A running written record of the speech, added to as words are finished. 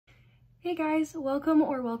Hey guys,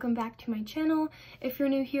 welcome back to my channel. If you're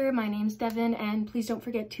new here, my name's Devin, and please don't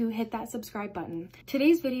forget to hit that subscribe button.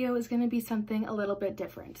 Today's video is going to be something a little bit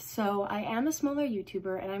different. So I am a smaller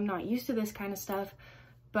YouTuber and I'm not used to this kind of stuff,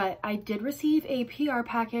 but I did receive a PR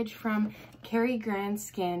package from Karigran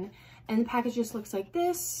Skin, and the package just looks like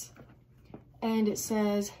this, and it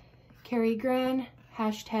says Karigran,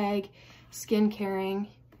 hashtag skin caring,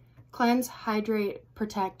 cleanse, hydrate,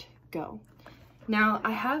 protect, go. Now,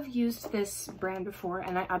 I have used this brand before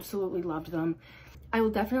and I absolutely loved them. I will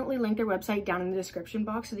definitely link their website down in the description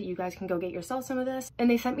box so that you guys can go get yourself some of this. And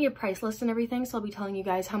they sent me a price list and everything, so I'll be telling you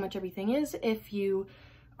guys how much everything is if you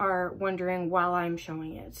are wondering while I'm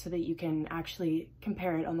showing it, so that you can actually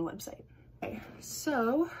compare it on the website. Okay,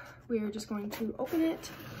 so we're just going to open it.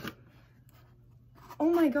 Oh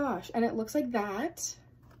my gosh, and it looks like that.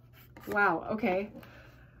 Wow, okay.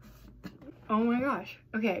 Oh my gosh,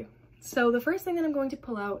 okay. So the first thing that I'm going to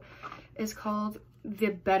pull out is called the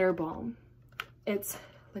Better Balm. It's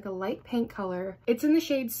like a light pink color. It's in the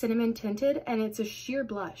shade Cinnamon Tinted, and it's a sheer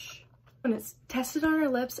blush. And it's tested on our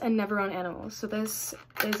lips and never on animals. So this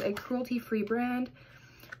is a cruelty-free brand.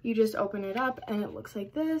 You just open it up and it looks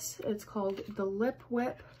like this. It's called the Lip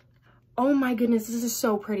Whip. Oh my goodness, this is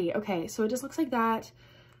so pretty. Okay, so it just looks like that.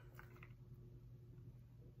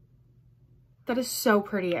 That is so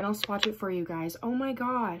pretty, and I'll swatch it for you guys. Oh my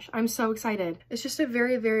gosh, I'm so excited. It's just a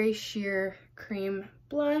very, very sheer cream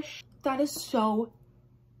blush. That is so...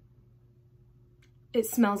 It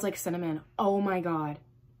smells like cinnamon. Oh my god.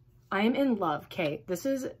 I am in love. Okay, this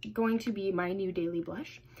is going to be my new daily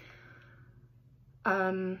blush.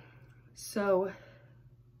 So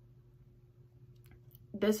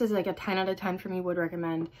this is like a 10 out of 10 for me, would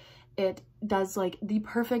recommend. It does like the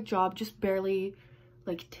perfect job, just barely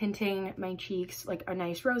like tinting my cheeks like a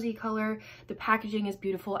nice rosy color. The packaging is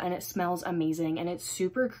beautiful and it smells amazing, and it's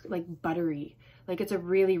super like buttery. Like it's a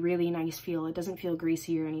really, really nice feel. It doesn't feel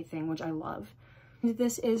greasy or anything, which I love.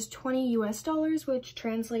 This is $20 US, which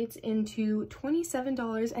translates into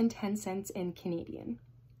 $27.10 in Canadian.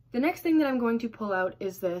 The next thing that I'm going to pull out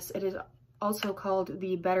is this. It is also called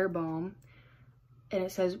the Better Balm, and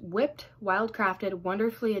it says whipped, wildcrafted,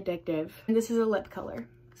 wonderfully addictive. And this is a lip color.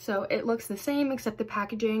 So it looks the same, except the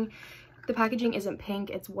packaging isn't pink,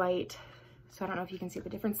 it's white. So I don't know if you can see the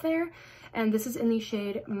difference there. And this is in the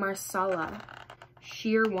shade Marsala,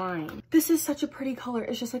 Sheer Wine. This is such a pretty color.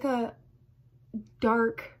 It's just like a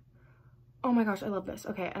dark, oh my gosh, I love this.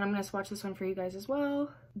 Okay, and I'm gonna swatch this one for you guys as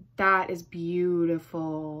well. That is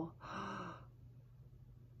beautiful.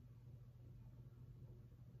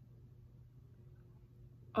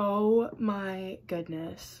 Oh my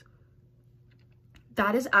goodness.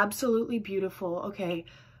 That is absolutely beautiful. Okay.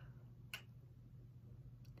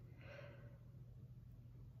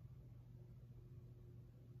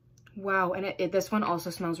 Wow, and this one also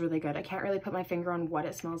smells really good. I can't really put my finger on what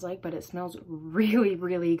it smells like, but it smells really,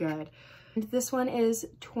 really good. And this one is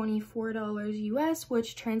 $24 US,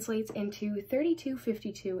 which translates into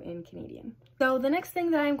 $32.52 in Canadian. So the next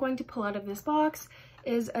thing that I'm going to pull out of this box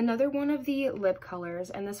is another one of the lip colors,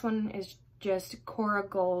 and this one is just Cora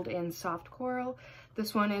Gold in Soft Coral.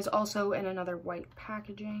 This one is also in another white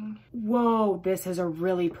packaging. Whoa, this is a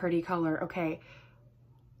really pretty color. Okay.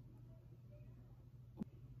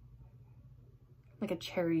 Like a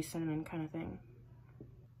cherry cinnamon kind of thing.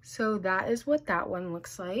 So that is what that one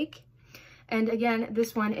looks like. And again,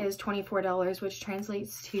 this one is $24, which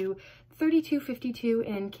translates to $32.52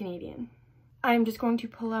 in Canadian. I'm just going to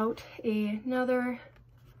pull out another,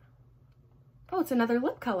 oh, it's another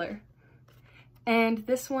lip color. And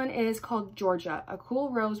this one is called Georgia, a cool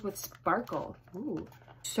rose with sparkle. Ooh,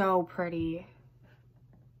 so pretty.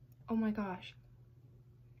 Oh my gosh.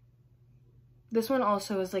 This one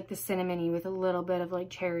also is like the cinnamony with a little bit of like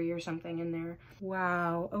cherry or something in there.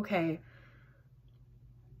 Wow, okay.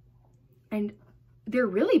 And they're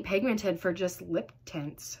really pigmented for just lip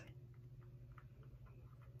tints.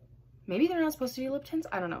 Maybe they're not supposed to be lip tints?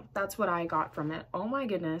 I don't know. That's what I got from it. Oh my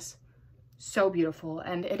goodness. So beautiful.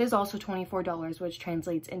 And it is also $24, which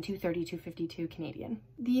translates into $32.52 Canadian.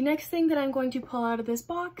 The next thing that I'm going to pull out of this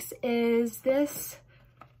box is this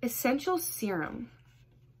essential serum.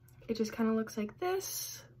 It just kind of looks like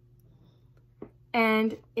this.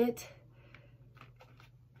 And it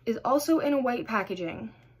is also in a white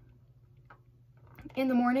packaging. In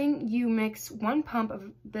the morning, you mix 1 pump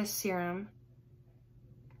of this serum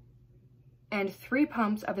and 3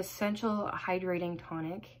 pumps of essential hydrating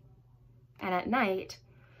tonic. And at night,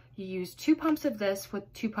 you use 2 pumps of this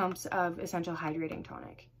with 2 pumps of essential hydrating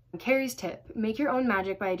tonic. Carrie's tip, make your own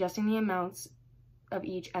magic by adjusting the amounts of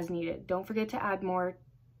each as needed. Don't forget to add more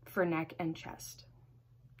for neck and chest.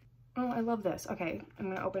 Oh, I love this. Okay, I'm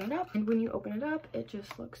gonna open it up. And when you open it up, it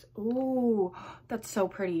just looks, ooh, that's so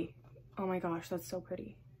pretty. Oh my gosh, that's so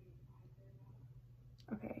pretty.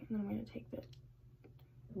 Okay, and then I'm gonna take this.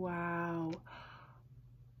 Wow.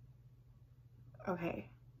 Okay.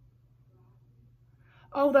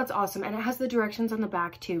 Oh, that's awesome. And it has the directions on the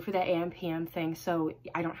back too for the AM PM thing, so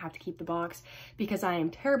I don't have to keep the box because I am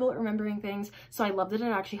terrible at remembering things. So I love that it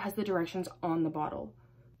actually has the directions on the bottle.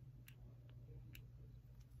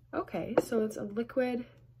 Okay, so it's a liquid.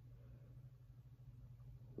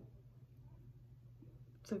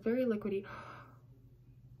 It's a very liquidy.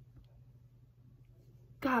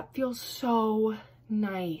 God, feels so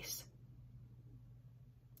nice.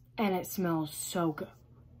 And it smells so good.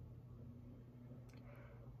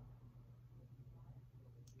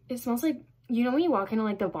 It smells like, you know when you walk into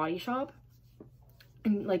like the body shop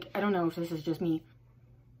and like, I don't know if this is just me,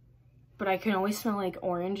 but I can always smell like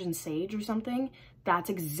orange and sage or something.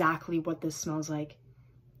 That's exactly what this smells like.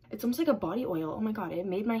 It's almost like a body oil. Oh my God, it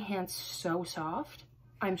made my hands so soft.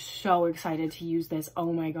 I'm so excited to use this.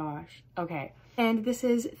 Oh my gosh. Okay. And this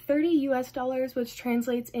is $30 US, which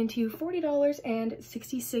translates into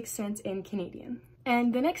 $40.66 in Canadian.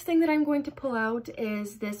 And the next thing that I'm going to pull out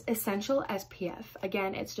is this Essential SPF.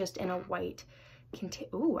 Again, it's just in a white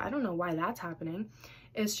ooh, I don't know why that's happening.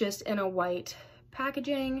 It's just in a white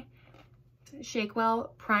packaging. Shake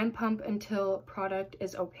well, prime pump until product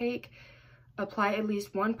is opaque. Apply at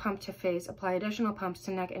least one pump to face. Apply additional pumps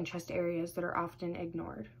to neck and chest areas that are often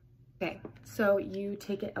ignored. Okay, so you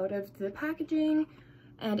take it out of the packaging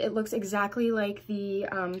and it looks exactly like the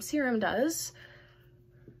serum does.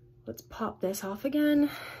 Let's pop this off again.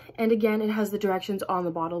 And again, it has the directions on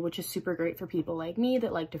the bottle, which is super great for people like me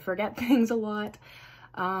that like to forget things a lot.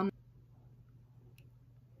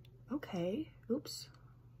 Okay, oops.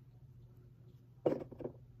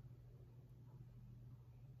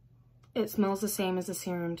 It smells the same as the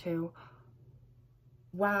serum too.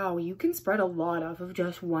 Wow, you can spread a lot off of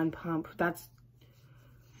just one pump.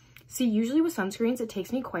 See, usually with sunscreens, it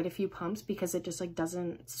takes me quite a few pumps because it just like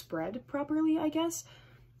doesn't spread properly, I guess.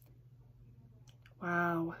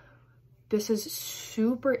 Wow, this is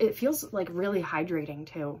super, it feels like really hydrating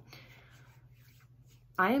too.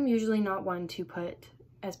 I am usually not one to put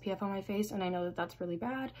SPF on my face, and I know that that's really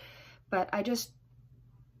bad, but I don't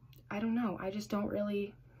know, I just don't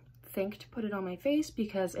really think to put it on my face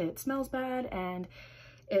because it smells bad and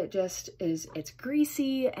it just is, it's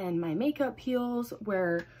greasy and my makeup peels,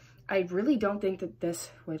 where I really don't think that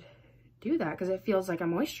this would do that because it feels like a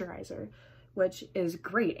moisturizer, which is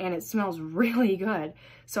great, and it smells really good.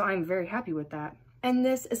 So I'm very happy with that. And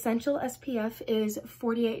this Essential SPF is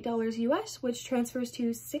 $48 US, which transfers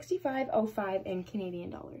to $65.05 in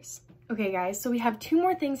Canadian dollars. Okay guys, so we have two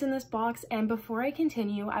more things in this box, and before I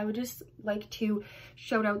continue, I would just like to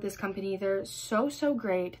shout out this company. They're so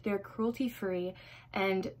great. They're cruelty-free,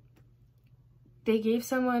 and they gave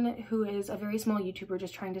someone who is a very small YouTuber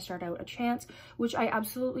just trying to start out a chance, which I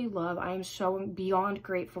absolutely love. I am so beyond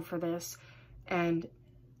grateful for this, and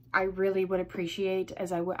I really would appreciate,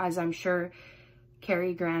 as I'm sure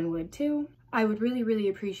Karigran would too, I would really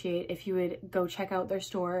appreciate if you would go check out their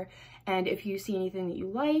store, and if you see anything that you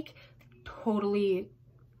like, totally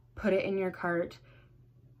put it in your cart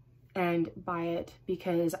and buy it,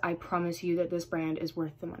 because I promise you that this brand is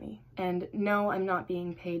worth the money. And no, I'm not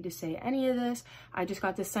being paid to say any of this. I just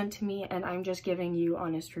got this sent to me and I'm just giving you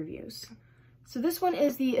honest reviews. So this one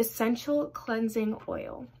is the Essential Cleansing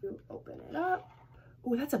Oil. Open it up.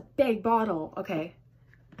 Oh, that's a big bottle. Okay.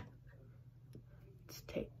 Let's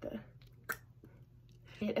take the...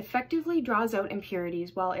 It effectively draws out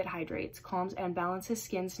impurities while it hydrates, calms, and balances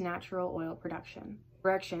skin's natural oil production.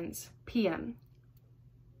 Directions: PM.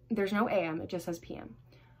 There's no AM, it just says PM.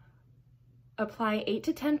 Apply 8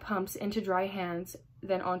 to 10 pumps into dry hands,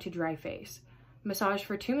 then onto dry face. Massage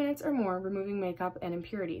for 2 minutes or more, removing makeup and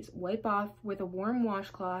impurities. Wipe off with a warm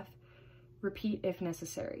washcloth. Repeat if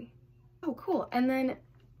necessary. Oh, cool. And then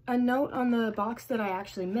a note on the box that I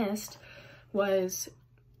actually missed was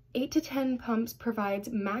 8 to 10 pumps provides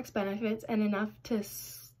max benefits and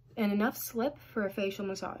enough slip for a facial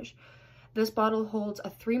massage. This bottle holds a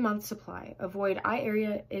 3-month supply. Avoid eye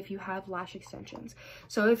area if you have lash extensions.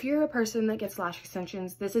 So if you're a person that gets lash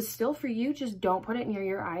extensions, this is still for you. Just don't put it near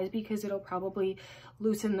your eyes because it'll probably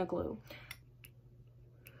loosen the glue.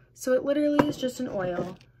 So it literally is just an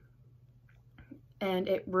oil, and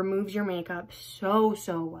it removes your makeup so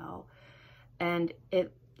well. And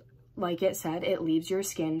it, like it said, it leaves your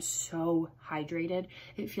skin so hydrated.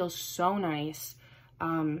 It feels so nice.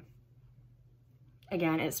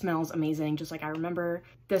 Again, it smells amazing, just like I remember.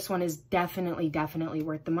 This one is definitely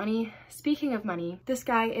worth the money. Speaking of money, this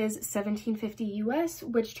guy is $17.50 US,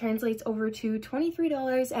 which translates over to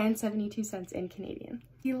 $23.72 in Canadian.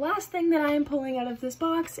 The last thing that I am pulling out of this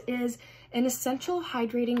box is an Essential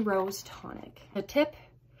Hydrating Rose Tonic. The tip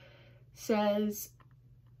says,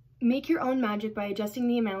 make your own magic by adjusting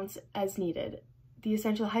the amounts as needed. The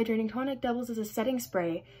Essential Hydrating Tonic doubles as a setting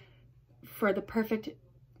spray for the perfect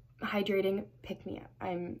hydrating pick-me-up.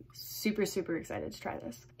 I'm super excited to try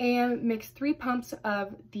this. And mix 3 pumps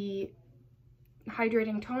of the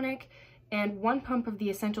hydrating tonic and 1 pump of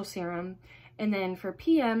the essential serum. And then for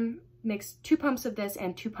PM, mix 2 pumps of this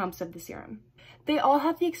and 2 pumps of the serum. They all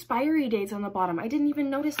have the expiry dates on the bottom. I didn't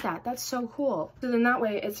even notice that. That's so cool. So then that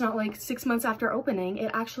way it's not like 6 months after opening,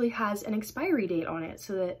 it actually has an expiry date on it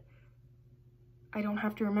so that I don't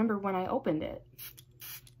have to remember when I opened it.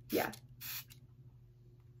 Yeah.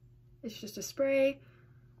 It's just a spray.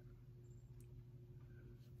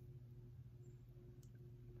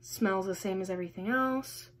 Smells the same as everything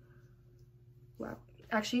else. Wow.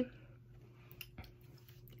 Actually,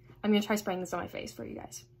 I'm gonna try spraying this on my face for you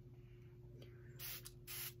guys.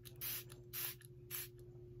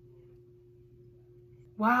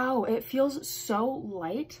 Wow, it feels so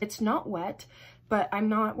light. It's not wet, but I'm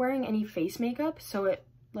not wearing any face makeup, so it,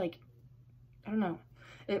 like, I don't know.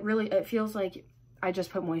 It feels like I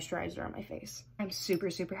just put moisturizer on my face. I'm super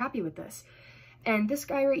happy with this. And this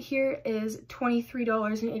guy right here is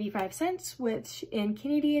 $23.85, which in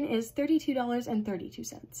Canadian is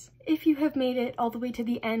 $32.32. If you have made it all the way to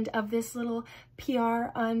the end of this little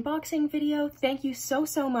PR unboxing video, thank you so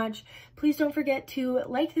much. Please don't forget to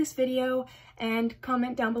like this video and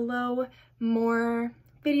comment down below more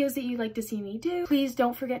videos that you'd like to see me do. Please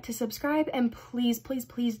don't forget to subscribe, and please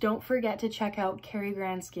don't forget to check out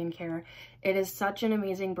Karigran skincare. It is such an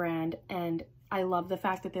amazing brand, and I love the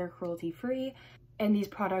fact that they're cruelty-free, and these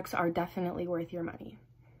products are definitely worth your money.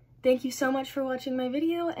 Thank you so much for watching my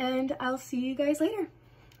video, and I'll see you guys later.